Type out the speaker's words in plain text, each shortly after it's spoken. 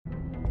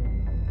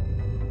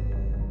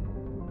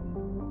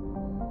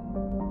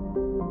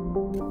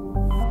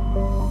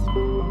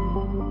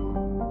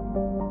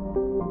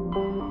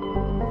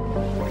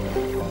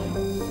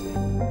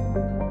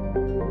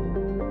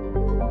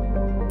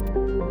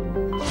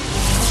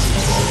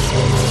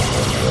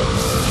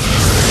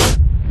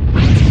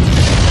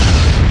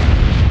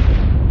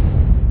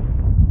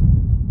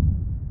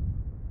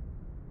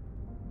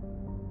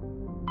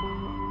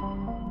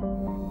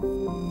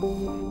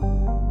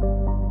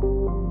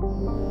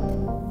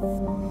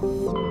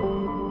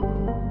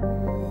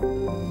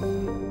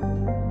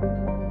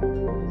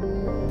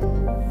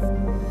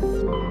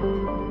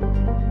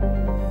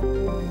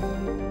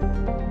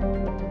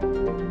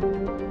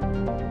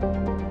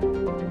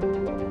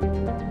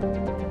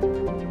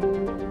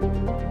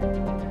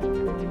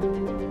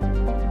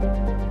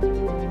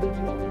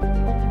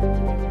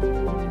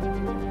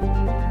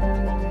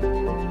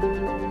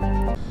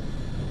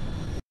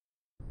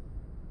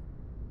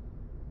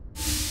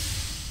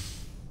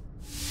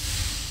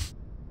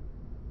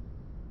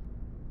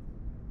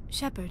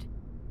Shepard,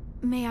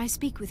 may I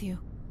speak with you?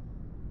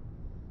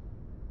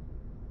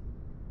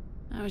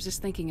 I was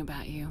just thinking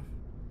about you.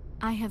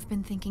 I have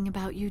been thinking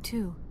about you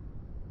too,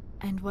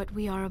 and what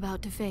we are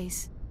about to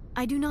face.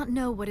 I do not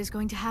know what is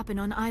going to happen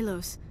on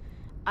Ilos.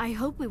 I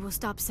hope we will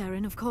stop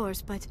Saren, of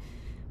course, but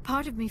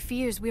part of me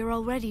fears we are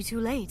already too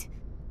late.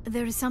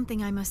 There is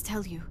something I must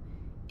tell you,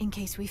 in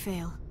case we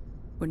fail.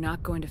 We're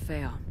not going to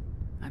fail.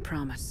 I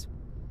promise.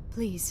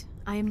 Please,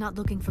 I am not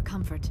looking for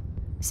comfort.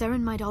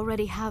 Saren might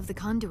already have the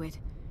conduit.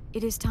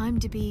 It is time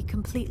to be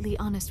completely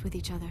honest with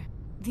each other.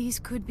 These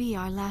could be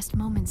our last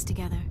moments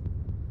together.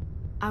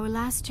 Our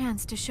last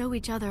chance to show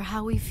each other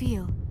how we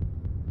feel.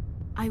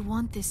 I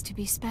want this to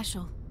be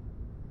special.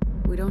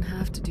 We don't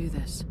have to do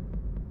this.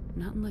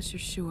 Not unless you're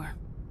sure.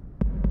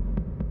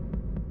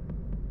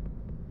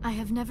 I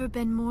have never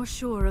been more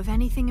sure of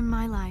anything in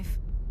my life.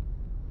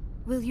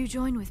 Will you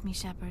join with me,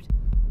 Shepard?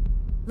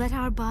 Let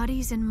our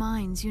bodies and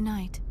minds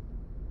unite.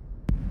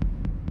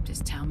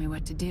 Just tell me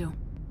what to do.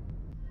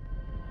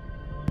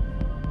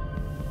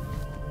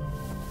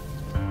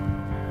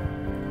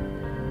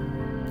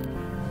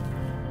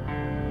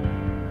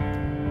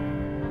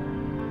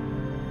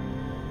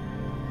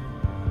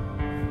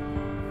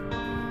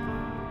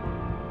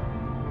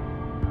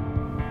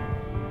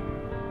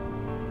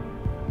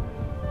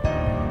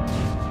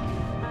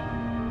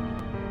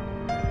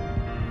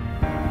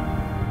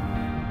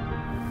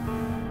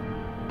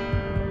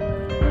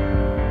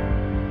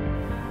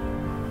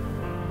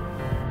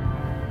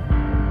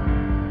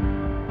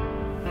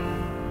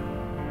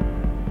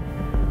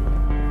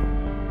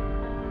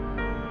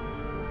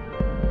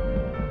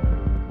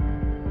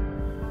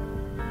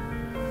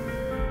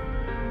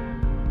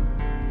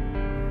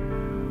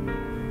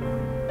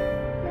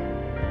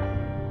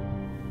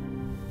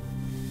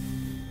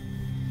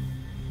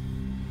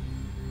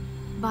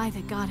 By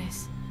the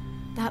goddess.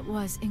 That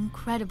was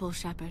incredible,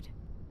 Shepard.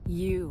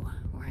 You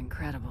were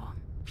incredible.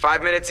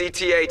 5 minutes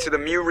ETA to the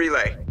Mu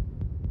relay.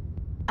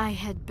 I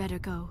had better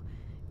go.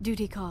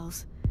 Duty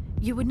calls.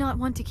 You would not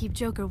want to keep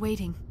Joker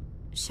waiting.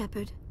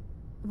 Shepard,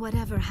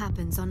 whatever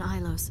happens on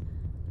Ilos,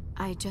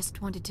 I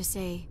just wanted to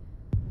say...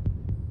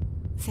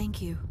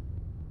 thank you.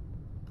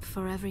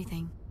 For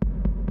everything.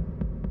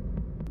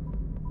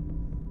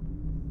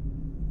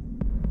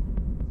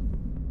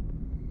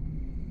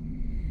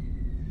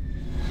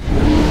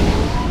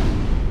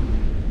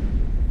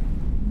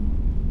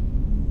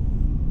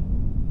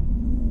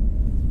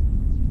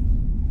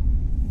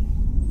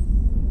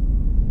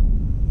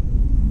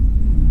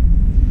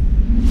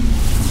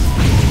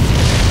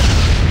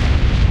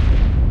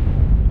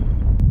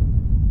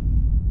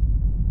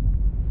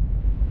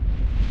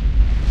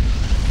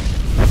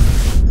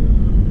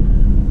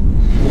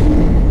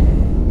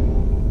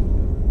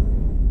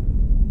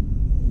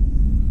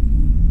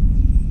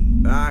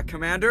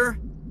 Commander?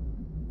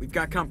 We've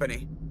got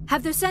company.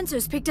 Have their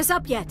sensors picked us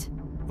up yet?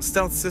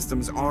 Stealth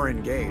systems are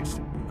engaged.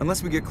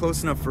 Unless we get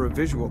close enough for a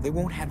visual, they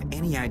won't have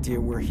any idea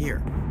we're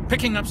here.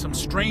 Picking up some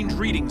strange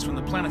readings from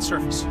the planet's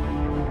surface.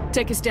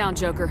 Take us down,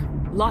 Joker.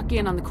 Lock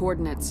in on the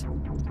coordinates.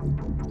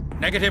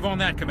 Negative on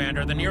that,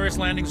 Commander. The nearest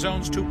landing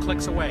zone's 2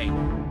 clicks away.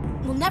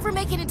 We'll never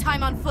make it in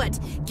time on foot.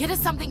 Get us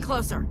something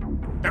closer.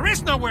 There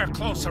is nowhere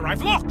closer.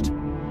 I've looked.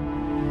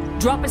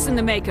 Drop us in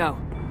the Mako.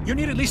 You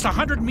need at least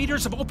 100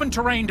 meters of open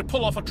terrain to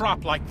pull off a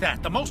drop like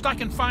that. The most I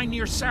can find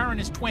near Saren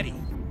is 20.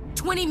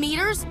 20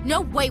 meters?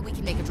 No way we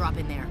can make a drop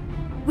in there.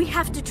 We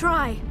have to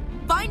try.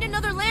 Find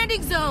another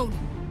landing zone!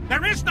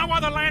 There is no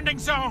other landing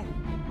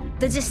zone!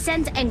 The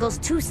descent angle's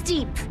too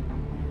steep.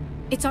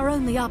 It's our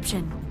only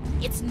option.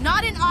 It's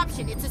not an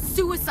option, it's a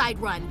suicide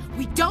run.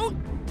 We don't...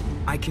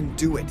 I can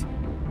do it.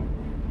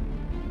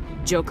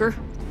 Joker?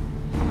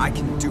 I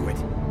can do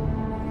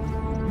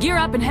it. Gear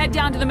up and head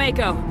down to the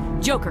Mako.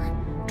 Joker,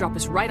 drop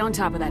us right on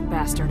top of that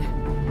bastard.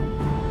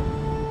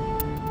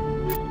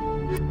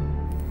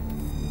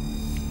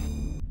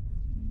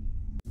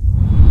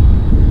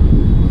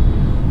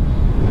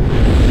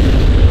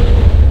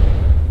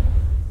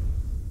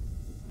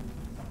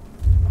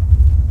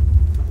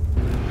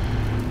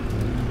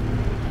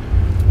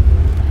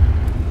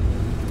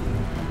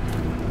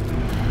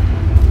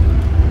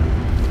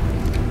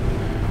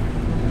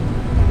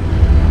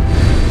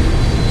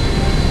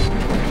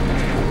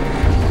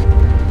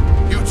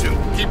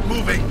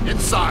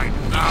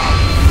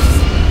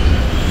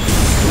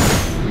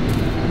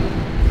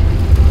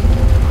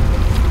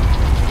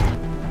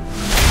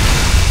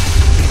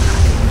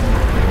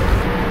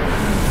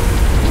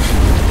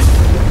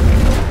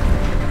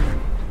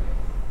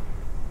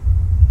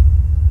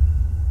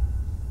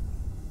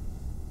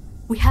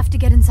 We have to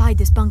get inside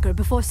this bunker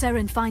before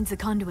Saren finds the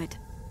conduit.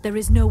 There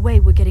is no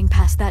way we're getting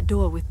past that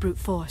door with brute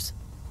force.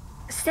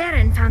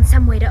 Saren found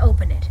some way to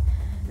open it.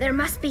 There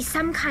must be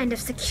some kind of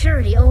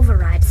security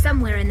override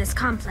somewhere in this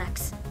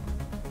complex.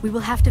 We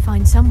will have to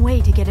find some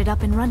way to get it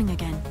up and running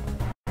again.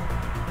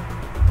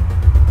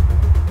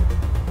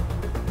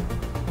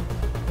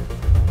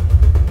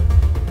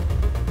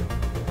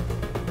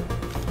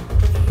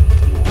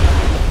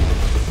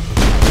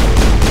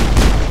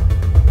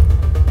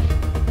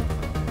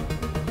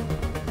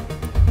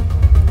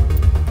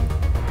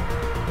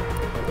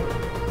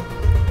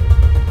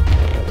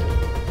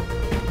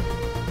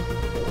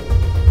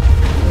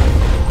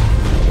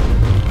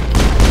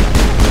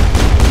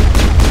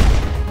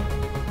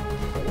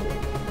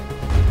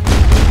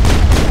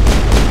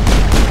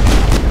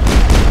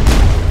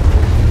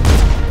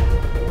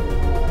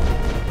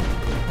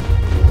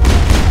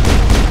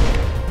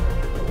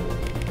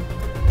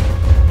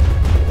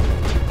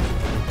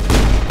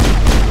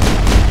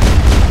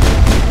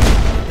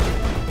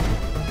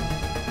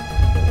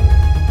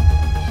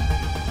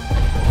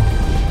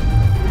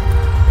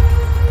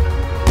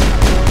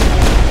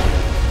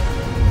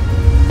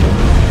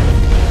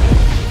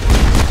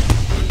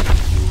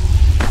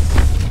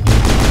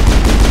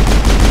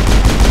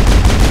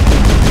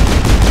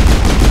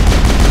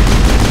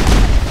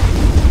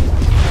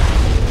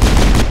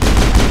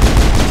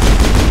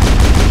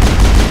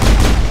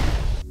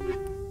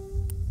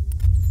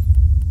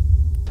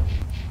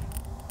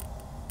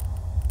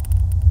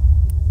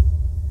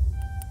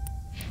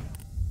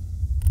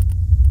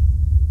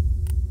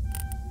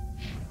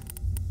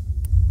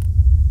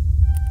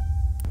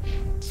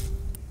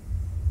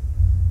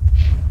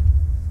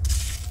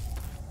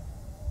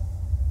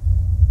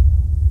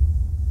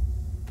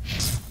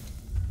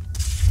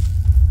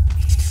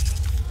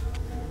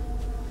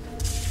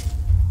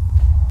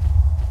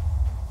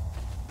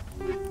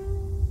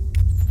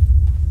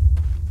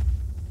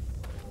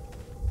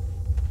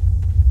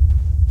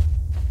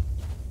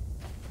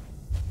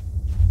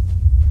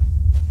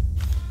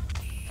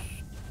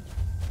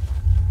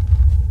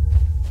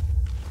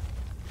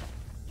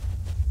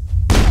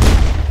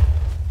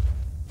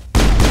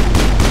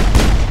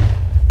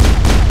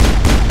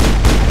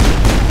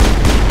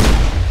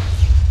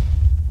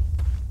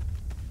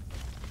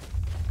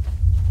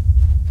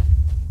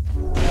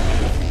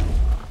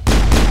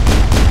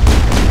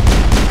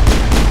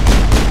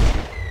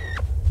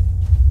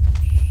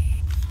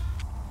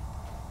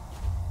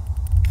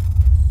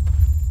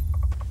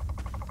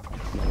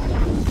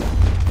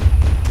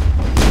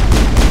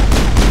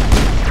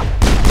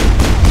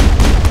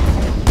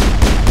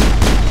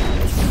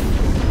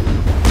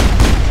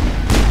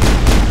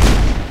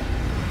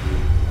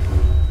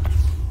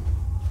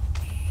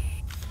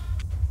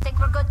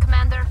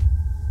 Commander.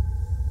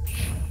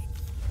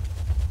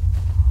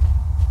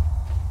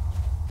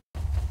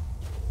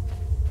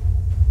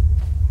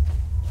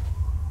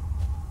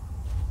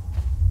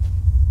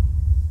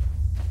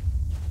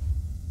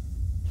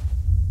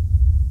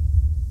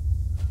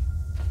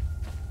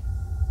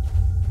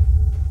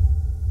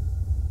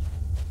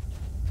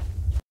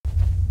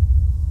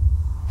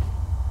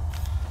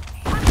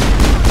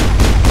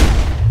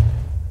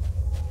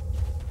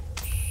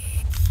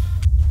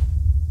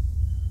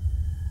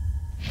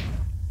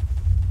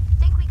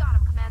 Think we got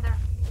him, Commander.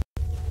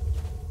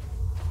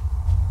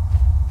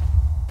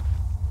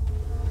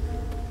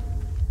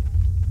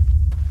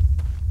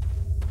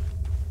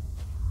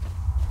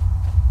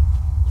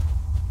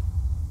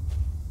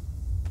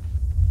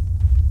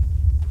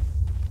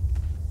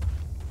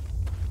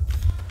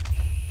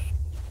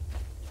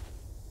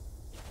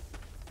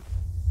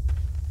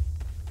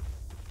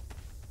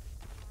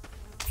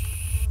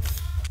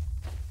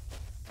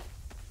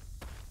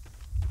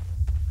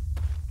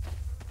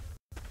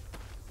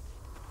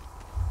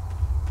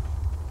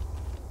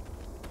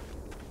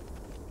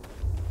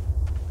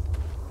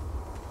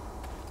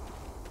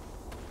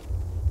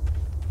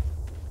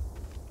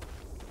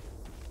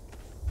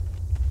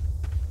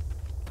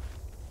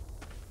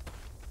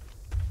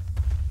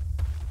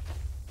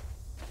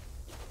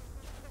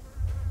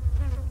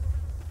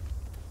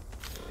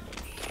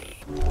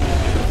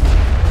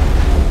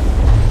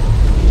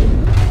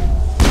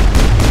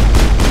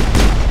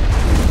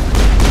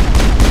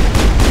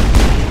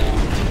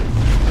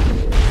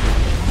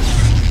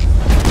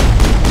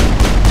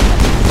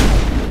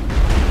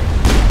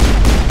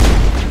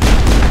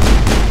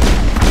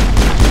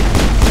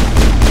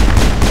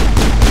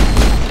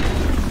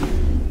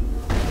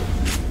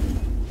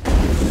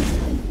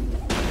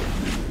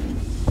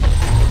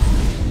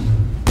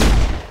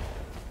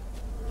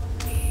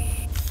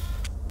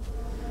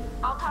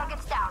 All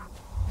targets down.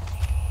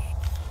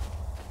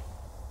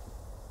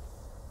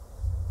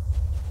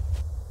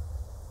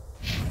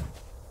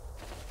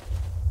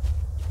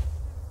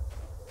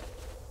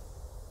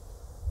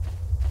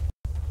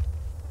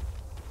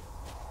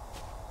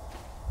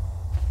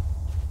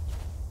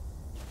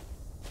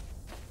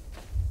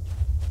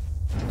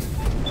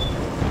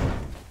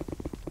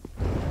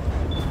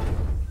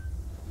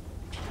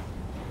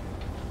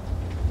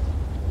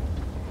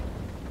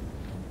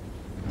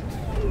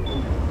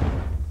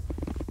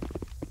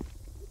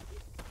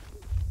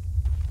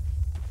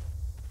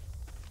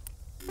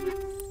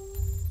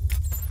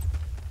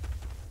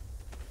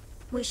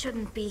 We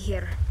shouldn't be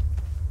here.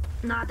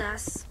 Not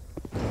us.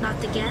 Not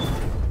the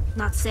Geth.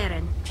 Not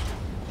Seren.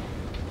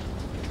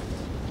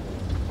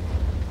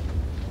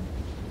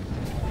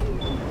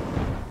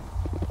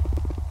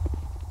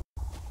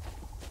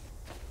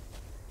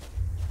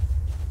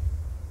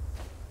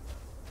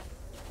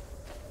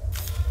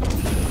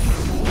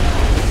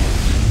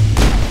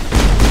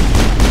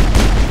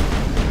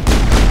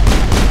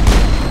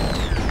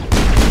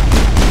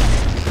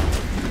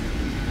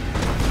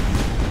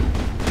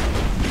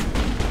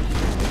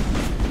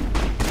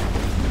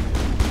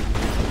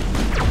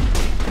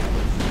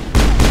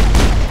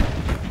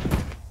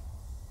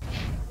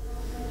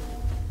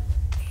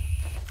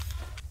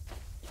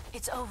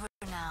 It's over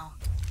now.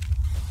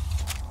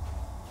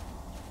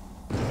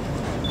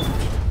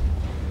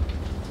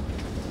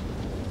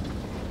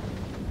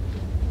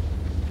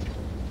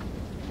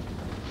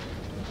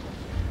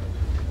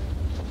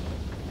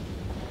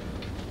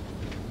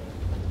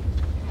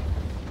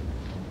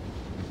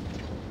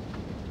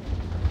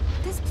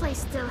 This place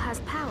still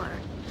has power.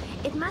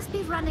 It must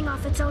be running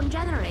off its own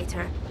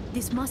generator.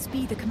 This must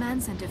be the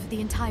command center for the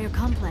entire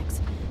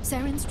complex.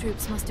 Saren's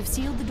troops must have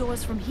sealed the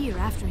doors from here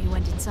after he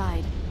went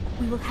inside.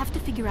 We will have to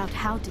figure out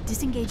how to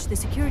disengage the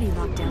security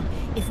lockdown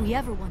if we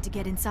ever want to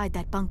get inside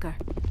that bunker.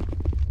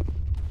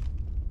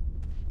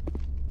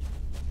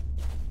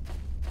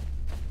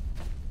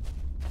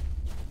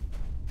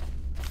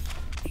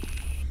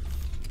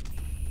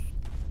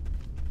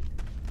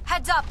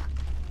 Heads up!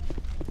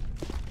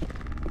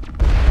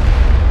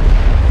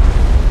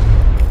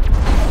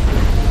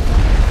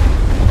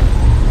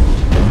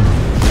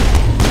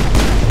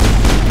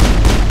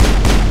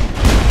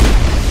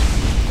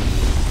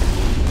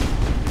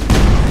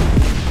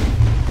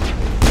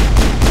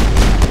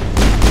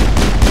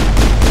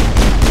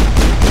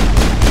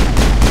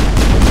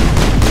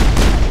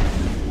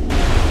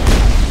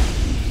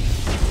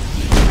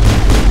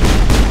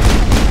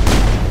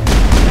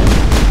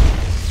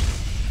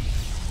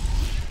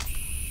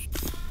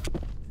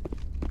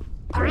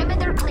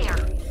 Perimeter clear.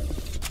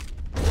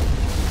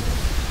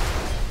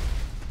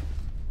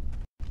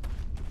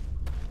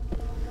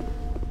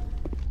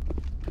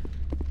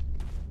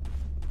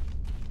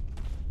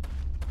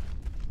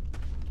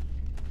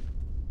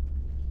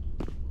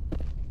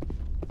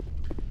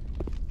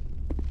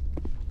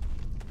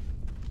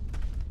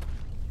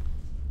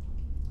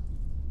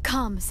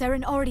 Come,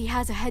 Saren already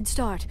has a head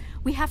start.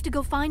 We have to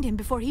go find him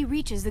before he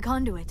reaches the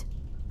conduit.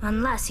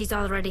 Unless he's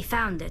already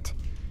found it.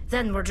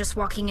 Then we're just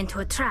walking into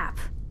a trap.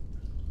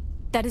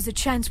 That is a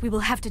chance we will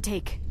have to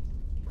take.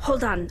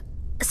 Hold on.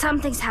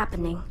 Something's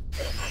happening.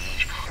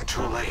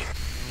 Too late.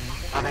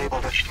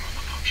 Unable to...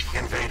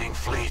 Invading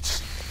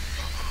fleets.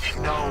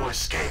 No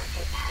escape.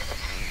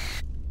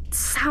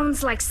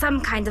 Sounds like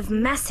some kind of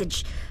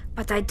message,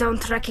 but I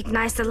don't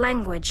recognize the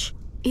language.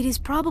 It is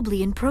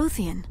probably in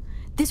Prothean.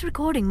 This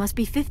recording must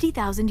be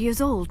 50,000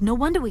 years old. No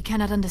wonder we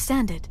cannot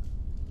understand it.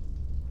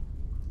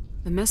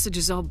 The message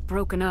is all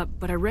broken up,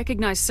 but I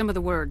recognize some of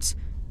the words.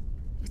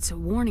 It's a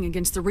warning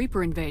against the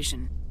Reaper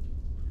invasion.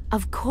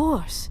 Of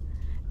course.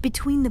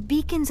 Between the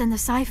beacons and the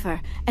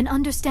cipher, an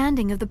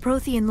understanding of the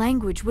Prothean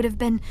language would have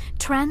been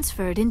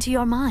transferred into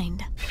your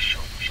mind.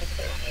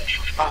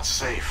 Not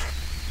safe.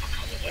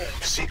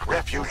 Seek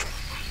refuge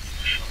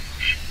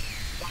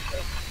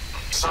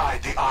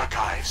inside the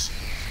archives.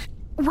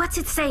 What's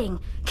it saying?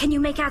 Can you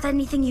make out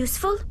anything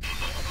useful?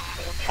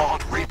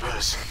 Fought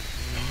Reapers.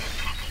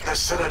 The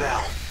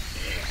Citadel.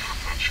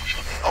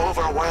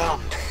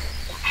 Overwhelmed.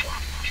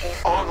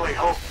 Only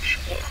hope.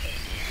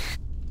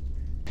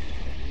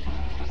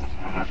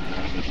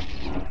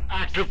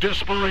 Act of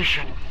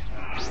desperation.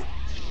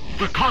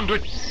 The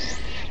conduit.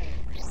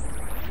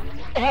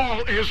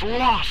 All is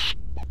lost.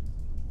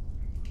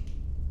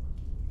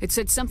 It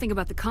said something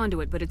about the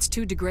conduit, but it's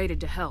too degraded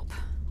to help.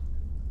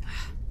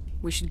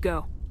 We should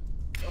go.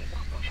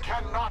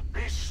 Cannot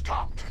be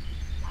stopped.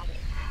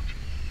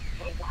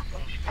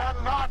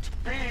 Cannot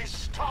be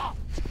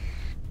stopped.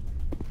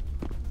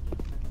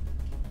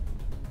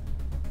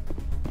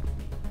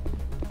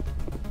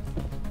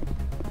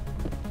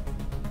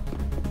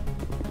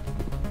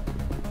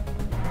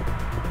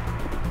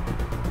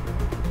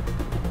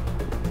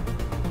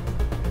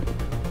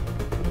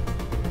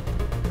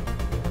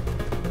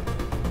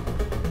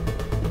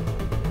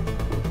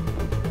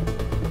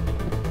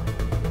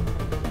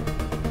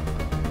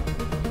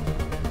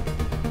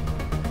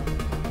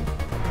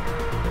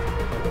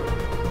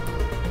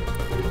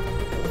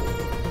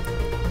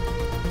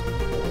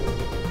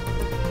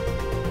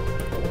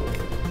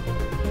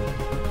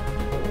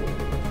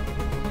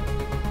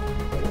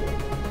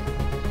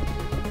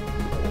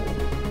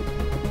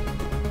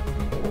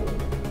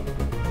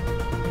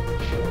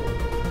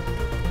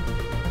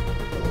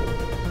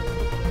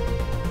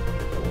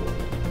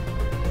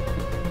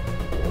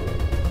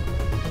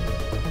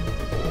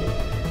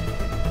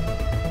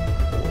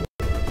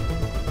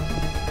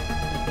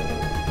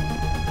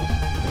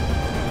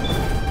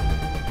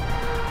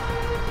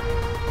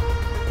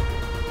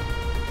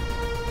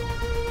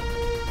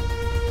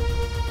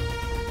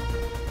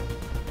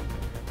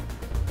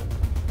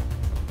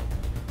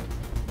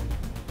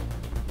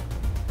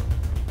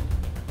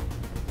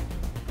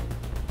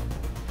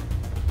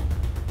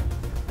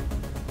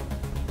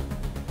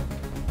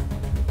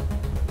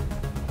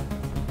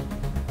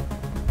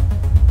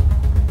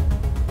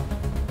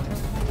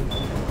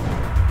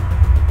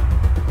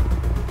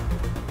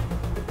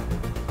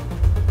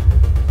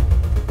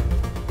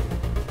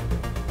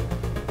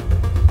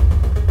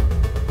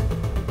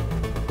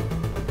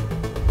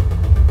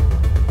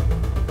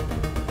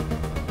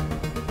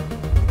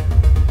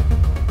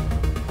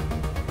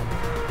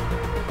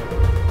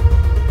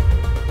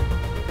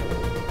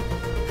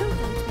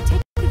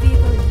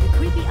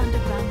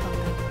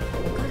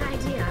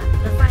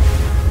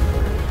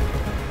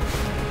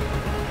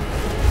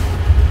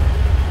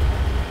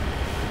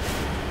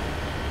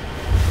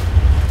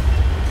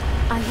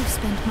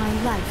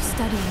 life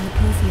studying the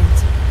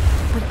Protheans,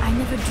 but I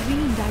never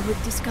dreamed I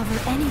would discover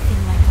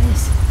anything like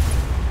this.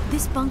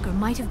 This bunker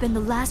might have been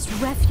the last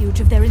refuge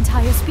of their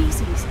entire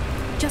species.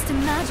 Just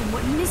imagine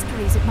what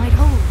mysteries it might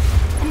hold.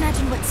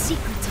 Imagine what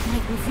secrets it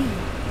might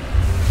reveal.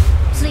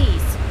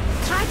 Please,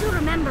 try to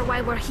remember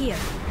why we're here.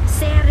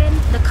 Saren,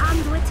 the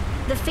Conduit,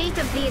 the fate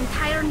of the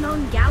entire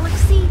known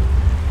galaxy.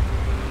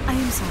 I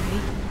am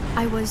sorry.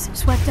 I was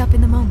swept up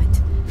in the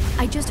moment.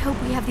 I just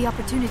hope we have the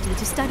opportunity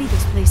to study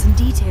this place in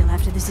detail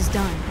after this is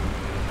done.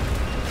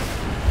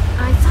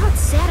 I thought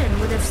Saren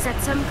would have set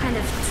some kind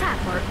of trap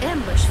or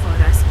ambush for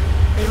us.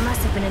 They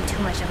must have been in too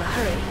much of a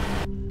hurry.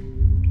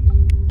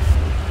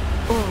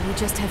 Or we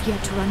just have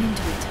yet to run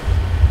into it.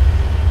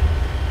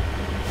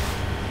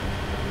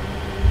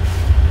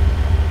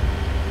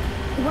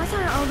 What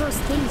are all those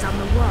things on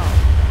the wall?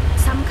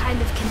 Some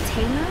kind of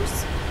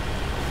containers?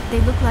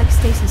 They look like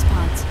stasis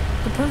pods.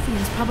 The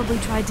Protheans probably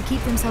tried to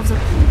keep themselves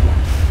up.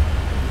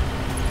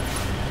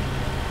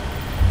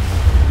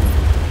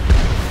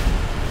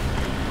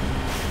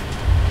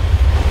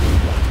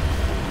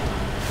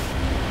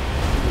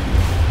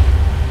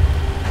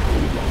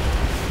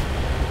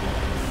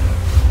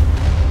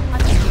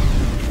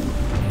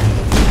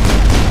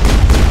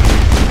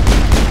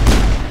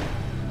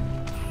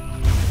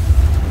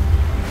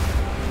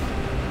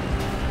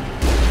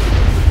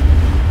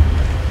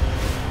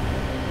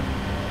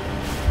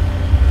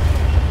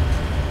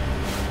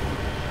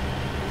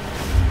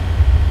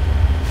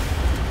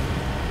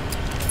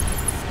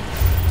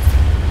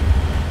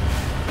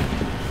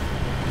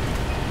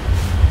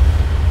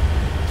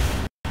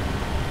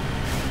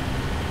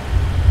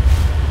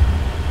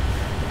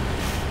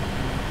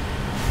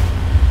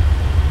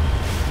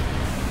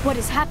 What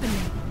is happening?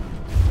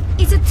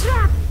 It's a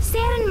trap!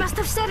 Saren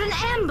set an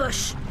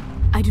ambush!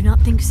 I do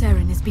not think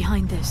Saren is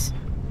behind this.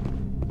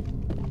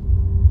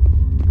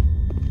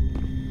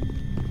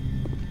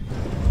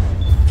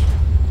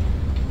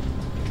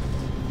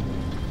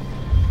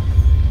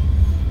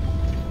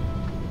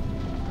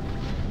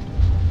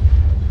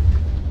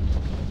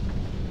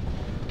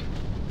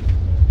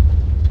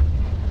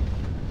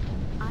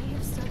 I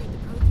have studied the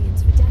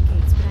Protheans for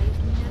decades, but I have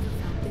never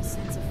felt this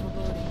sense of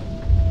foreboding.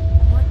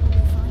 What will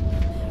we find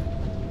down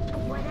there?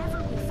 Whatever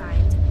we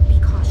find, be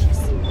cautious.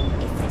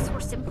 If this were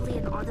simply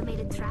an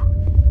automated trap,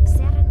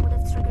 Saren would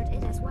have triggered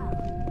it as well.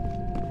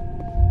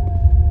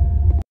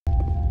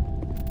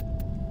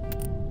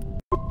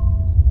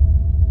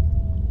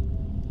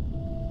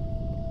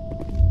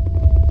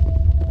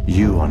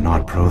 You are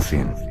not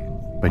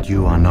Prothean, but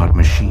you are not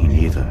machine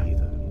either.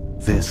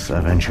 This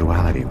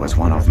eventuality was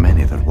one of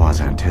many that was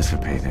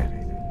anticipated.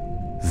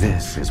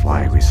 This is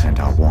why we sent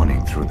our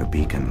warning through the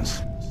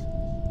beacons.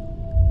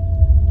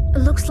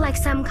 Looks like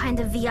some kind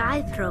of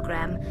VI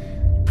program.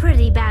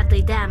 Pretty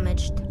badly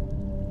damaged.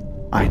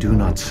 I do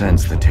not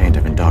sense the taint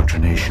of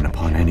indoctrination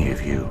upon any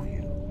of you.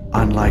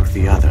 Unlike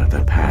the other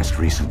that passed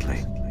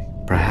recently,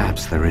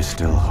 perhaps there is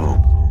still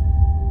hope.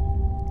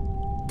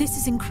 This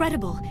is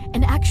incredible.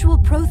 An actual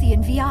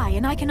Prothean VI,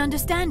 and I can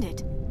understand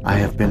it. I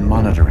have been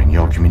monitoring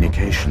your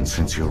communications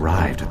since you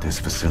arrived at this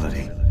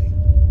facility.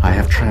 I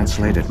have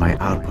translated my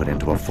output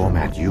into a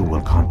format you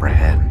will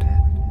comprehend.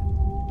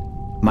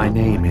 My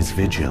name is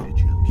Vigil.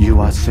 You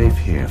are safe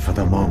here for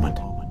the moment,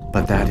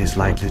 but that is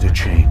likely to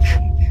change.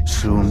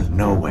 Soon,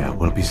 nowhere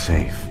will be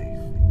safe.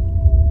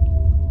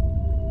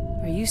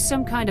 Are you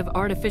some kind of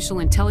artificial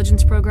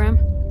intelligence program?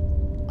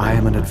 I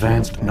am an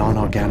advanced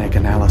non-organic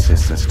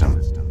analysis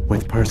system,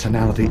 with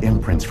personality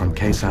imprints from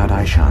Kesad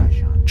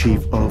Aishan,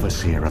 Chief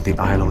Overseer of the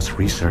Ilos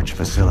Research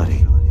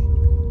Facility.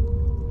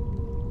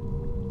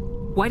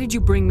 Why did you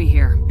bring me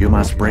here? You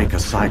must break a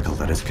cycle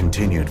that has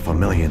continued for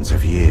millions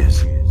of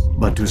years.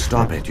 But to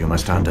stop it, you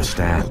must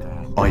understand,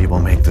 or you will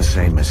make the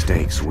same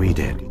mistakes we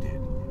did.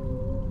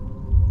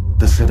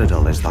 The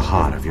Citadel is the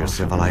heart of your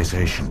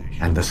civilization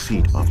and the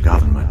seat of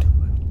government,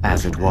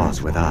 as it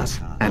was with us,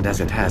 and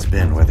as it has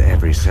been with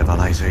every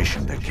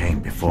civilization that came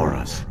before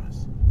us.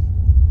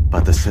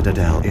 But the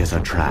Citadel is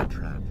a trap.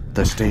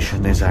 The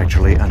station is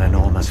actually an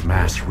enormous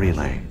mass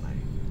relay,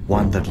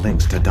 one that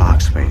links to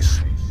dark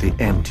space, the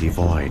empty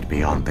void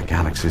beyond the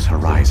galaxy's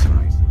horizon.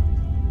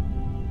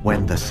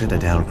 When the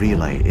Citadel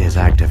relay is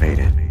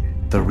activated,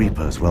 the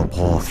Reapers will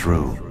pour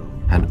through,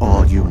 and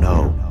all you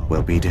know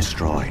will be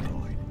destroyed.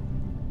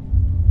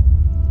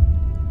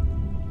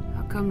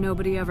 How come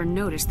nobody ever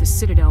noticed the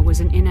Citadel was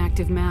an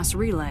inactive mass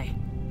relay?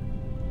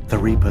 The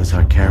Reapers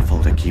are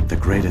careful to keep the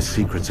greatest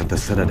secrets of the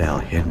Citadel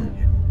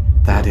hidden.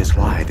 That is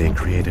why they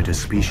created a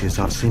species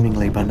of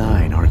seemingly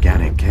benign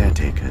organic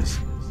caretakers.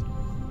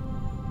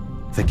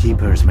 The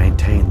Keepers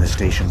maintain the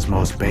station's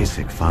most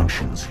basic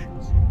functions.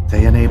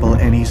 They enable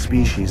any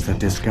species that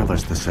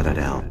discovers the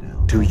Citadel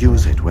to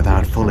use it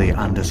without fully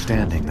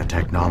understanding the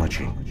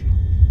technology.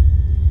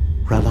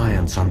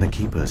 Reliance on the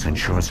Keepers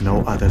ensures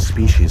no other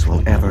species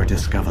will ever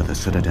discover the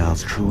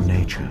Citadel's true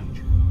nature.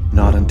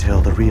 Not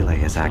until the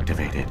relay is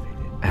activated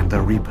and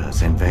the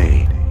Reapers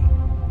invade.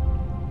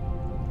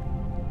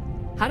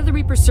 How do the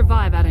Reapers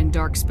survive out in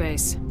dark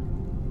space?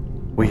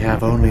 We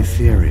have only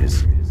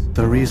theories.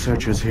 The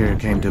researchers here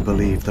came to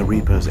believe the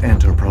Reapers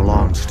enter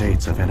prolonged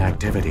states of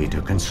inactivity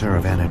to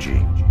conserve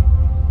energy.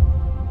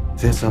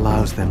 This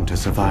allows them to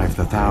survive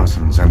the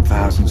thousands and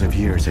thousands of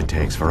years it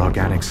takes for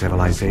organic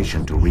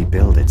civilization to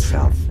rebuild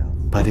itself.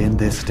 But in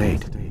this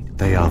state,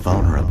 they are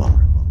vulnerable.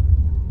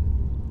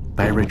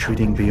 By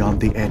retreating beyond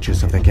the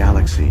edges of the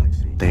galaxy,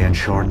 they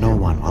ensure no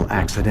one will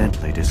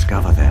accidentally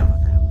discover them.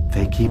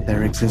 They keep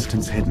their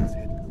existence hidden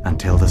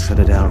until the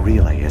Citadel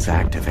relay is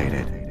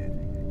activated.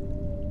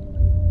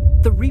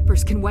 The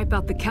Reapers can wipe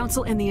out the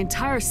Council and the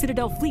entire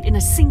Citadel fleet in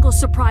a single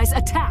surprise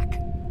attack!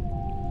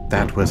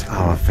 That was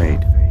our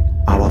fate.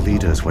 Our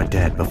leaders were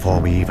dead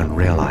before we even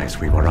realized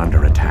we were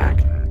under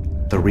attack.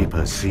 The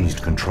Reapers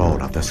seized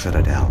control of the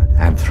Citadel,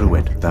 and through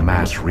it, the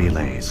mass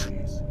relays.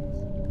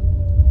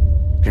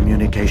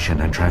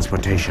 Communication and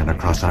transportation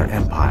across our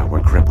empire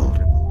were crippled.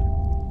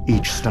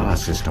 Each star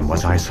system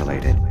was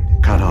isolated,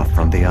 cut off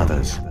from the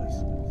others.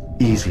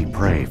 Easy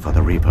prey for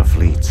the Reaper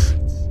fleets.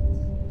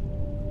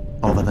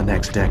 Over the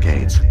next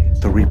decades,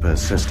 the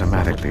Reapers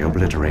systematically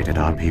obliterated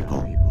our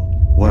people.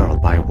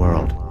 World by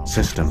world,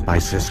 system by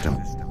system,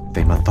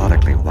 they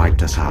methodically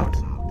wiped us out.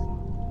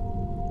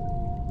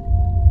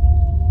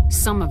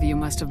 Some of you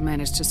must have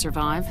managed to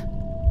survive.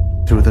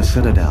 Through the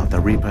Citadel, the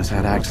Reapers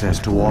had access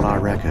to all our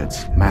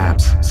records,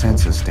 maps,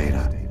 census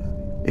data.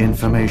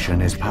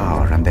 Information is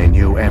power, and they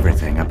knew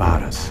everything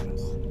about us.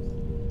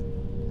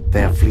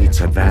 Their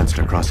fleets advanced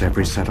across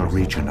every settled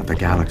region of the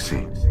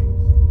galaxy.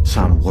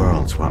 Some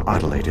worlds were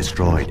utterly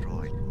destroyed.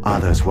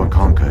 Others were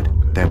conquered,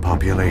 their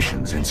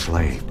populations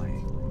enslaved.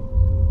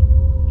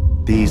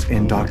 These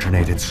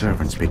indoctrinated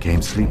servants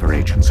became sleeper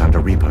agents under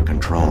Reaper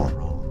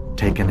control.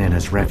 Taken in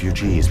as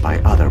refugees by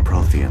other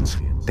Protheans,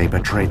 they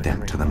betrayed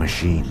them to the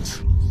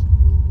machines.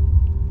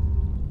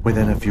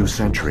 Within a few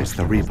centuries,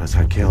 the Reapers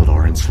had killed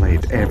or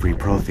enslaved every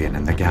Prothean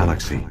in the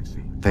galaxy.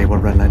 They were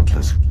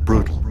relentless,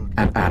 brutal,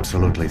 and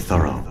absolutely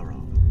thorough.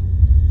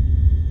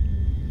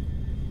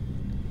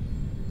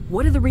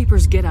 What do the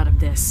Reapers get out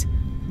of this?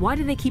 Why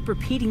do they keep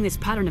repeating this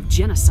pattern of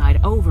genocide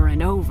over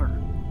and over?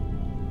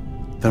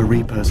 The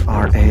Reapers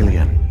are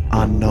alien,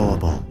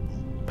 unknowable.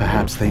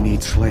 Perhaps they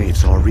need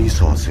slaves or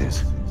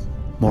resources.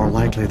 More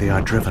likely they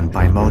are driven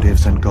by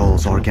motives and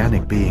goals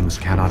organic beings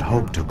cannot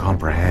hope to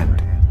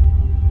comprehend.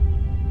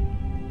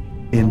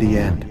 In the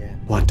end,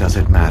 what does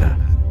it matter?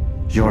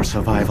 Your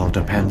survival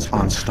depends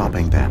on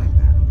stopping them,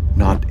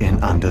 not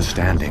in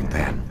understanding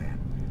them.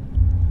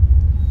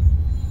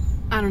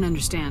 I don't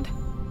understand.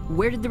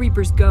 Where did the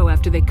Reapers go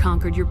after they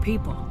conquered your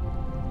people?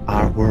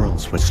 Our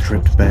worlds were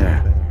stripped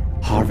bare,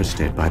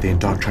 harvested by the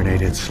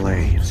indoctrinated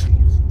slaves.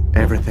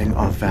 Everything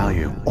of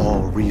value,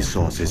 all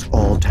resources,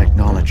 all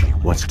technology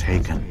was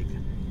taken.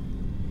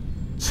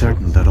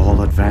 Certain that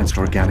all advanced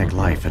organic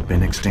life had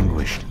been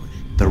extinguished,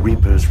 the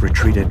Reapers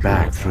retreated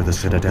back through the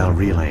Citadel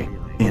relay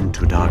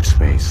into dark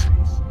space,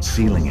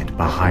 sealing it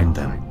behind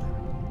them.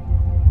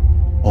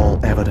 All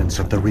evidence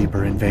of the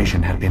Reaper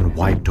invasion had been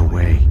wiped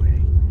away.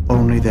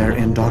 Only their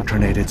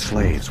indoctrinated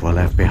slaves were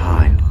left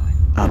behind,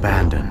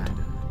 abandoned.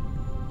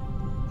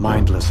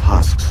 Mindless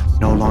husks,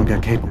 no longer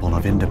capable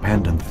of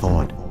independent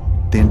thought,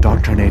 the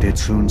indoctrinated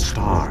soon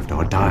starved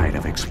or died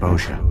of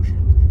exposure.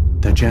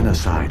 The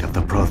genocide of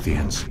the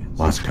Protheans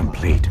was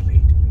complete.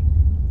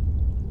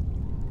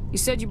 You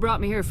said you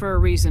brought me here for a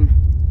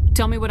reason.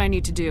 Tell me what I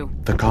need to do.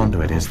 The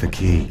conduit is the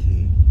key.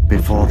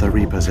 Before the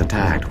Reapers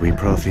attacked, we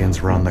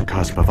Protheans were on the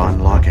cusp of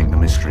unlocking the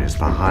mysteries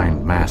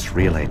behind mass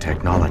relay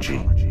technology.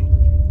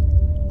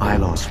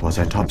 Ilos was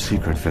a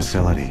top-secret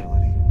facility.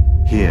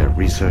 Here,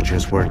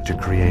 researchers worked to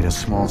create a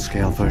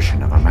small-scale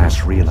version of a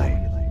mass relay,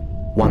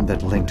 one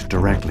that linked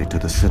directly to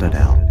the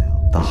Citadel,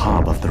 the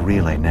hub of the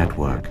relay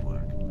network.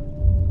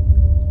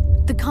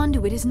 The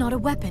conduit is not a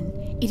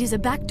weapon. It is a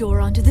backdoor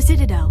onto the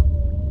Citadel.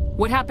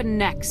 What happened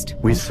next?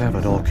 We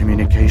severed all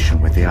communication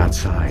with the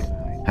outside,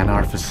 and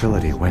our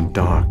facility went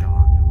dark.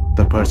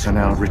 The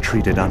personnel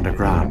retreated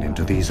underground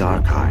into these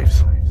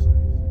archives.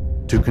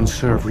 To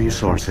conserve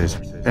resources,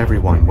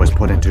 everyone was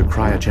put into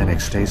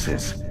cryogenic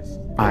stasis.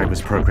 I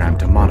was programmed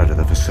to monitor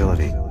the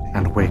facility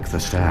and wake the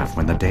staff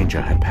when the danger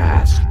had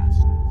passed.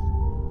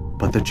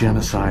 But the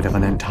genocide of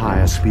an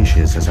entire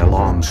species is a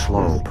long,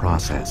 slow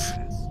process.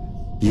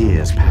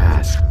 Years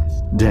passed,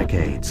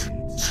 decades,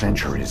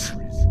 centuries.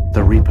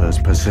 The Reapers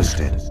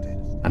persisted,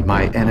 and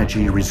my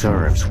energy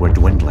reserves were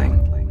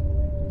dwindling.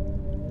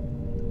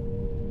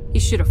 You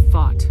should have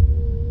fought.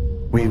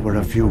 We were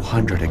a few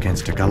hundred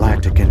against a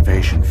galactic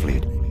invasion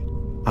fleet.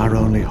 Our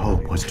only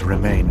hope was to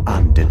remain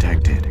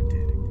undetected.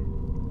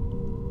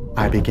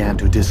 I began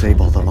to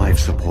disable the life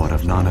support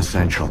of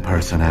non-essential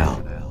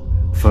personnel.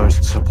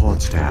 First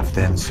support staff,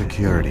 then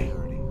security.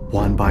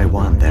 One by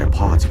one, their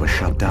pods were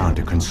shut down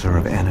to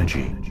conserve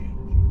energy.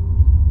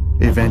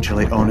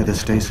 Eventually, only the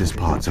stasis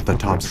pods of the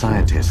top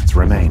scientists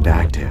remained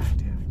active.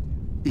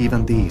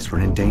 Even these were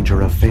in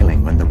danger of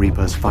failing when the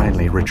Reapers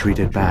finally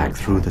retreated back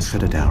through the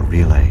Citadel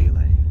relay.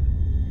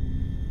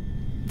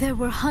 There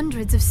were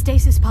hundreds of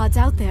stasis pods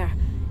out there.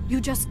 You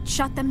just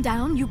shut them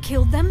down? You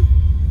killed them?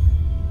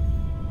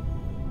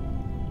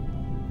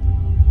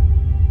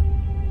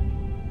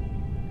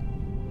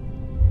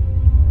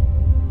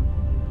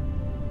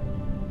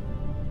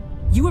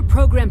 You were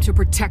programmed to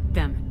protect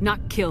them,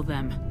 not kill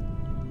them.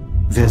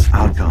 This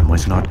outcome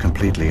was not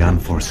completely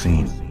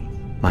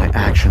unforeseen. My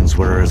actions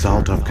were a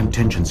result of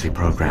contingency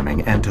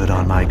programming entered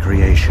on my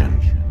creation.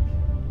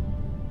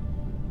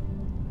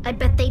 I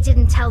bet they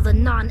didn't tell the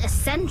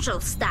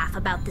non-essential staff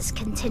about this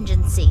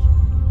contingency.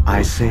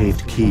 I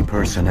saved key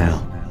personnel.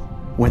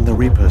 When the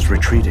Reapers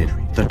retreated,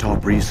 the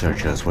top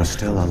researchers were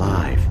still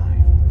alive.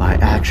 My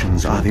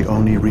actions are the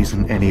only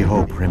reason any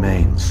hope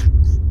remains.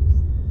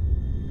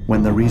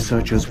 When the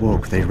researchers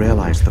woke, they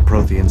realized the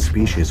Prothean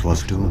species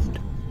was doomed.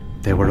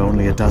 There were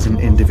only a dozen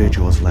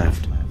individuals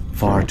left,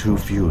 far too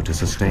few to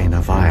sustain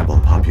a viable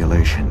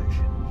population.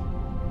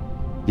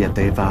 Yet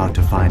they vowed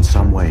to find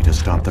some way to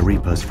stop the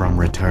Reapers from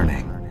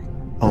returning.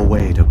 A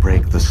way to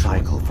break the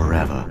cycle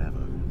forever.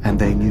 And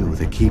they knew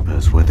the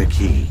Keepers were the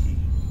key.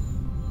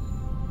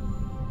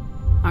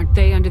 Aren't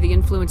they under the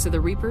influence of the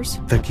Reapers?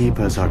 The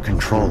Keepers are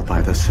controlled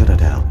by the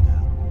Citadel.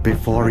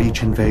 Before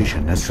each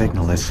invasion, a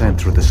signal is sent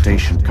through the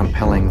station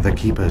compelling the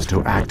Keepers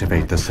to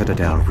activate the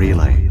Citadel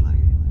relay.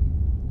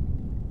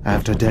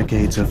 After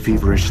decades of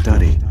feverish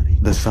study,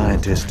 the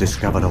scientists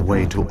discovered a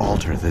way to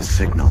alter this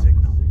signal.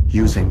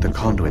 Using the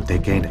conduit, they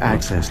gained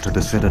access to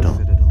the Citadel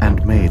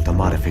and made the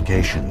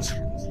modifications.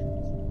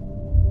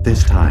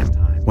 This time,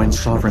 when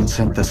Sovereign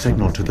sent the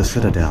signal to the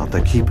Citadel,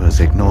 the Keepers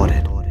ignored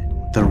it.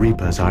 The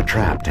Reapers are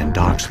trapped in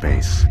dark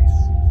space.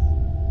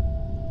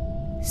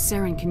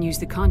 Saren can use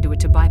the conduit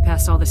to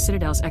bypass all the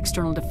Citadel's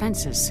external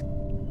defenses.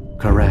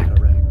 Correct.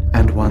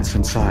 And once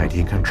inside,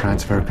 he can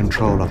transfer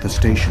control of the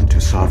station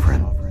to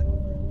Sovereign.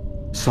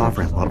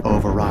 Sovereign will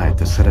override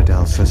the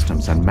Citadel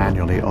systems and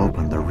manually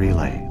open the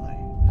relay,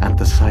 and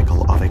the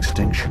cycle of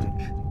extinction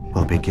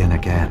will begin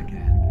again.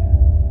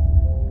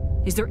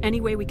 Is there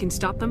any way we can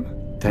stop them?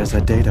 There's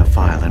a data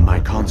file in my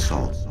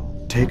console.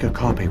 Take a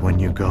copy when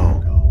you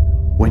go.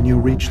 When you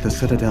reach the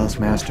Citadel's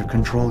master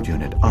control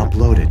unit,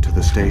 upload it to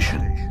the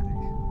station.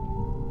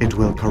 It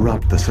will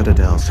corrupt the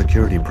Citadel's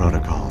security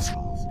protocols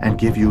and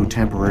give you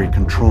temporary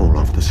control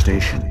of the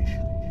station.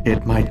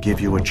 It might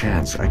give you a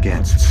chance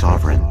against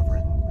Sovereign.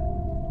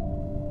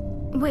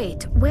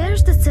 Wait,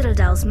 where's the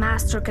Citadel's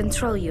master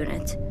control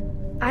unit?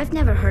 I've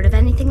never heard of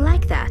anything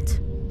like that.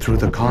 Through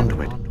the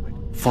conduit.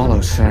 Follow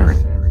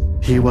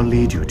Saren. He will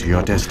lead you to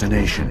your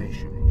destination.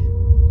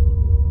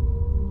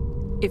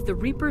 If the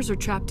Reapers are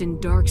trapped in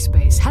dark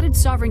space, how did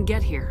Sovereign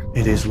get here?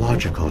 It is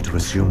logical to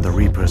assume the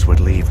Reapers would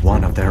leave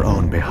one of their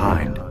own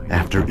behind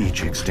after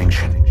each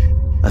extinction.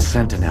 A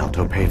sentinel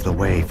to pave the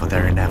way for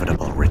their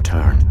inevitable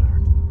return.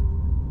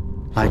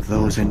 Like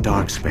those in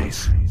dark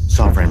space,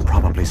 Sovereign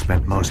probably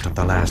spent most of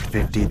the last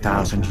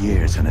 50,000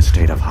 years in a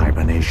state of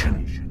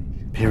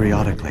hibernation.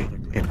 Periodically,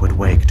 it would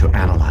wake to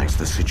analyze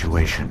the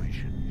situation.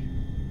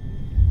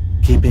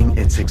 Keeping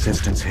its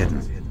existence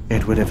hidden,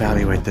 it would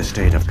evaluate the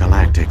state of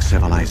galactic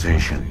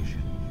civilization.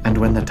 And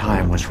when the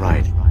time was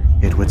right,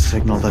 it would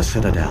signal the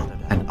Citadel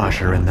and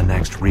usher in the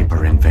next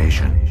Reaper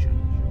invasion.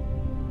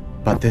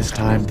 But this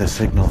time the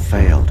signal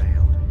failed.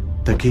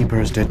 The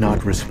Keepers did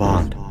not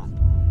respond.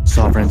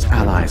 Sovereign's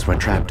allies were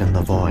trapped in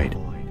the void.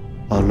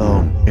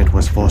 Alone, it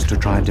was forced to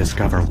try and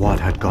discover what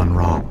had gone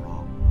wrong.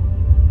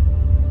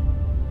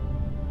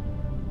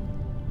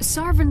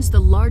 Sovereign's the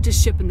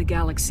largest ship in the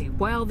galaxy.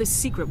 Why all this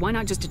secret? Why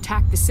not just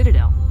attack the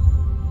Citadel?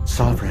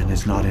 Sovereign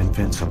is not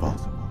invincible.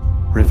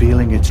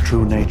 Revealing its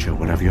true nature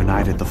would have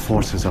united the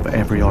forces of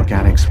every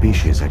organic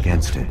species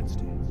against it.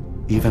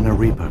 Even a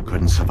Reaper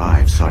couldn't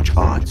survive such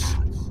odds.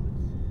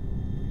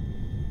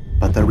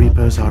 But the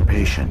Reapers are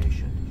patient.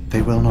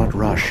 They will not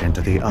rush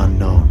into the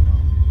unknown.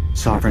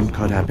 Sovereign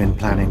could have been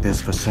planning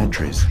this for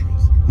centuries,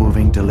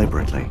 moving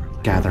deliberately,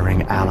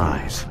 gathering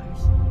allies.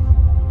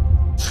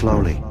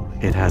 Slowly,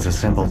 it has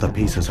assembled the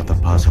pieces of the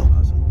puzzle,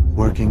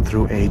 working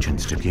through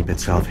agents to keep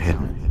itself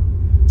hidden.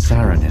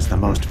 Saren is the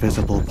most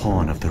visible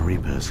pawn of the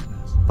Reapers,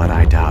 but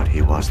I doubt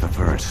he was the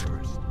first.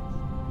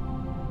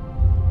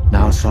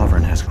 Now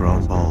Sovereign has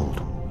grown bold.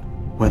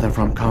 Whether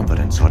from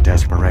confidence or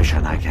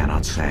desperation, I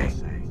cannot say.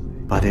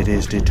 But it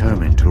is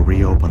determined to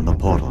reopen the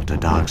portal to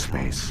dark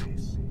space.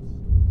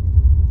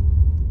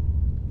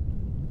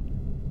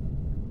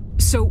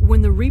 So,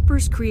 when the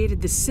Reapers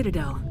created the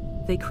Citadel,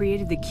 they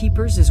created the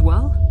Keepers as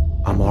well?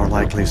 A more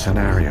likely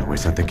scenario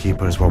is that the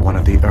Keepers were one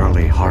of the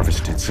early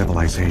harvested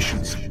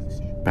civilizations.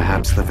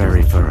 Perhaps the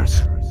very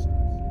first.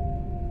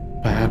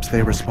 Perhaps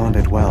they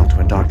responded well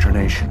to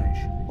indoctrination,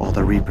 or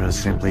the Reapers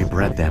simply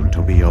bred them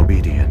to be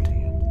obedient.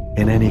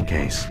 In any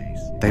case,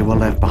 they were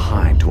left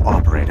behind to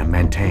operate and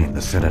maintain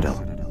the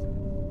Citadel.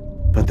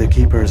 But the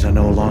Keepers are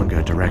no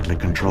longer directly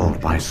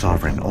controlled by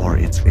Sovereign or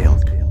its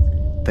ilk.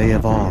 They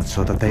evolved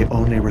so that they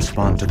only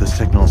respond to the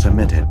signals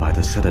emitted by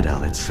the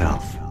Citadel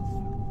itself.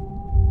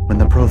 When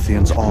the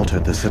Protheans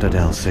altered the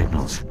Citadel's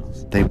signals,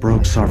 they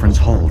broke Sovereign's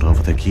hold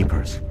over the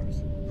Keepers.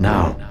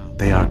 Now,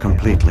 they are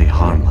completely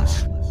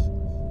harmless.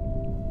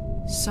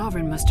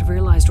 Sovereign must have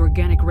realized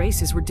organic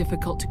races were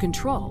difficult to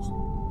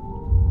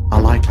control. A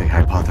likely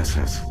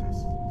hypothesis.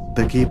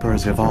 The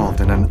Keepers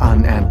evolved in an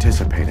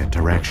unanticipated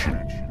direction.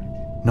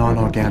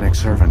 Non-organic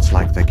servants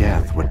like the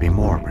Geth would be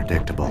more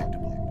predictable.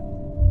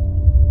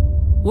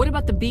 What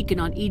about the beacon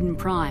on Eden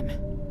Prime?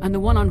 And the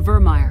one on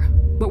Vermeer?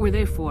 What were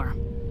they for?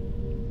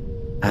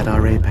 At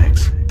our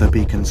apex, the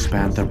beacons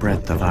spanned the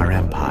breadth of our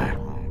empire.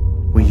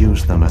 We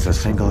used them as a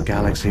single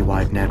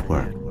galaxy-wide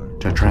network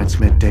to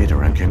transmit data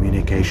and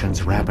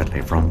communications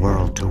rapidly from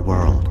world to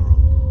world.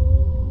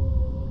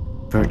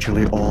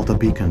 Virtually all the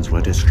beacons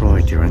were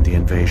destroyed during the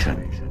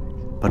invasion.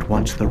 But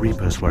once the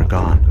Reapers were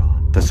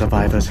gone, the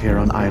survivors here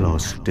on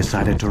Ilos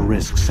decided to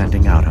risk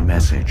sending out a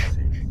message.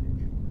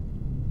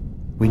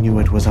 We knew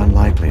it was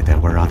unlikely there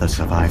were other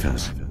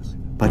survivors,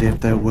 but if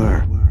there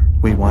were,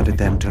 we wanted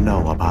them to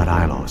know about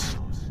Ilos.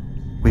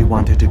 We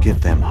wanted to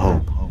give them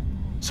hope,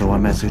 so a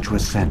message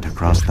was sent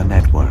across the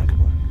network.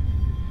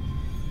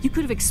 You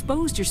could have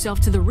exposed yourself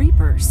to the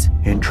Reapers.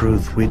 In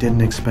truth, we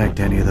didn't expect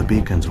any of the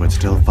beacons would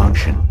still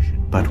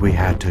function, but we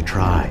had to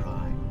try.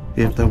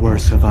 If there were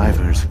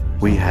survivors,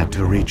 we had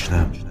to reach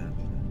them.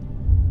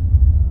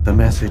 The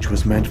message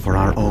was meant for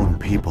our own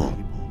people.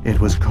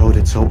 It was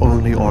coded so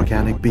only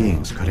organic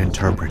beings could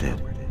interpret it.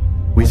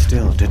 We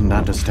still didn't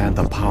understand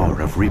the power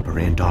of Reaper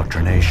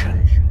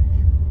indoctrination.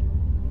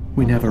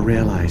 We never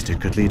realized it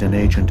could lead an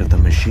agent of the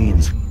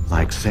machines,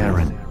 like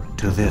Saren,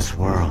 to this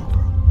world.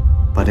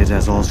 But it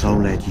has also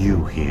led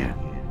you here.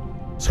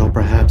 So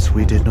perhaps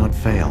we did not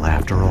fail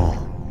after all.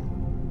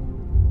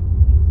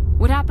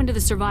 What happened to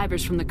the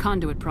survivors from the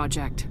Conduit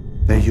project?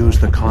 They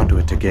used the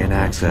conduit to gain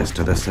access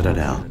to the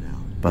Citadel,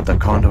 but the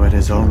conduit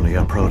is only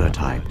a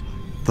prototype.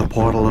 The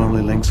portal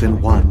only links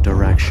in one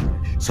direction,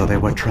 so they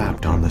were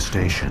trapped on the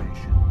station.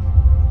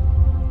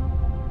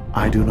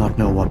 I do not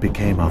know what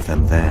became of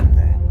them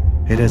then.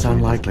 It is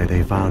unlikely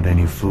they found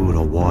any food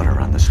or water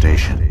on the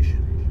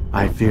station.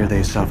 I fear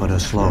they suffered a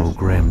slow,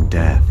 grim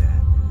death.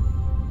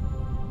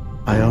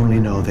 I only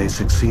know they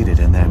succeeded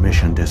in their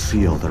mission to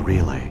seal the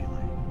relay.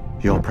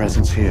 Your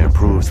presence here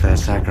proves their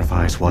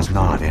sacrifice was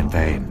not in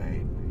vain.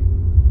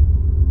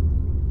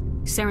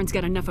 Saren's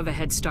got enough of a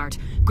head start.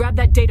 Grab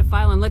that data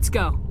file and let's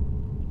go.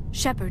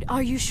 Shepard,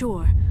 are you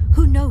sure?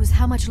 Who knows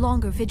how much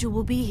longer Vigil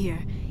will be here?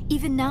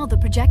 Even now the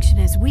projection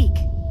is weak.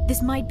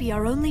 This might be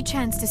our only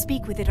chance to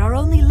speak with it, our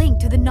only link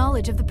to the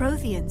knowledge of the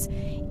Protheans.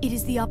 It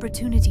is the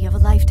opportunity of a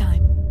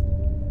lifetime.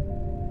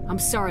 I'm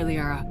sorry,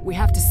 Liara. We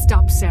have to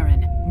stop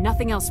Saren.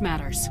 Nothing else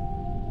matters.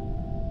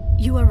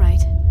 You are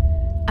right.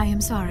 I am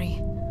sorry.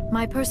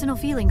 My personal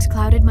feelings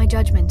clouded my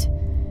judgment.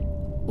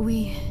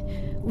 We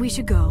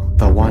should go.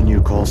 The one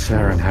you call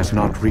Saren has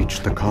not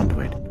reached the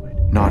conduit.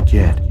 Not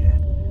yet.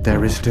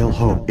 There is still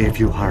hope if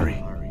you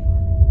hurry.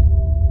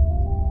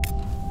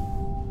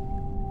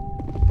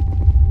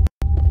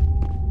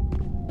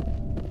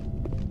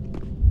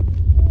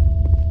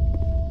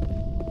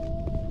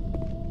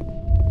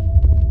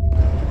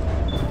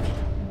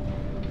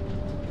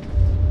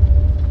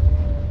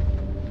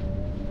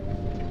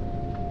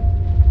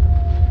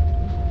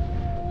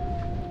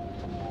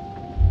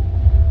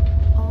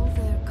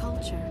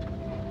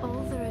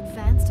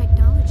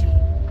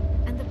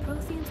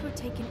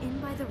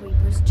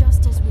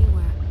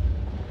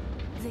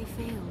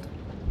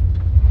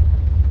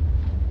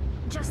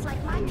 Just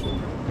like my people.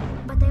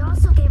 But they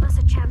also gave us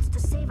a chance to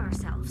save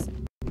ourselves.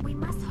 We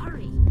must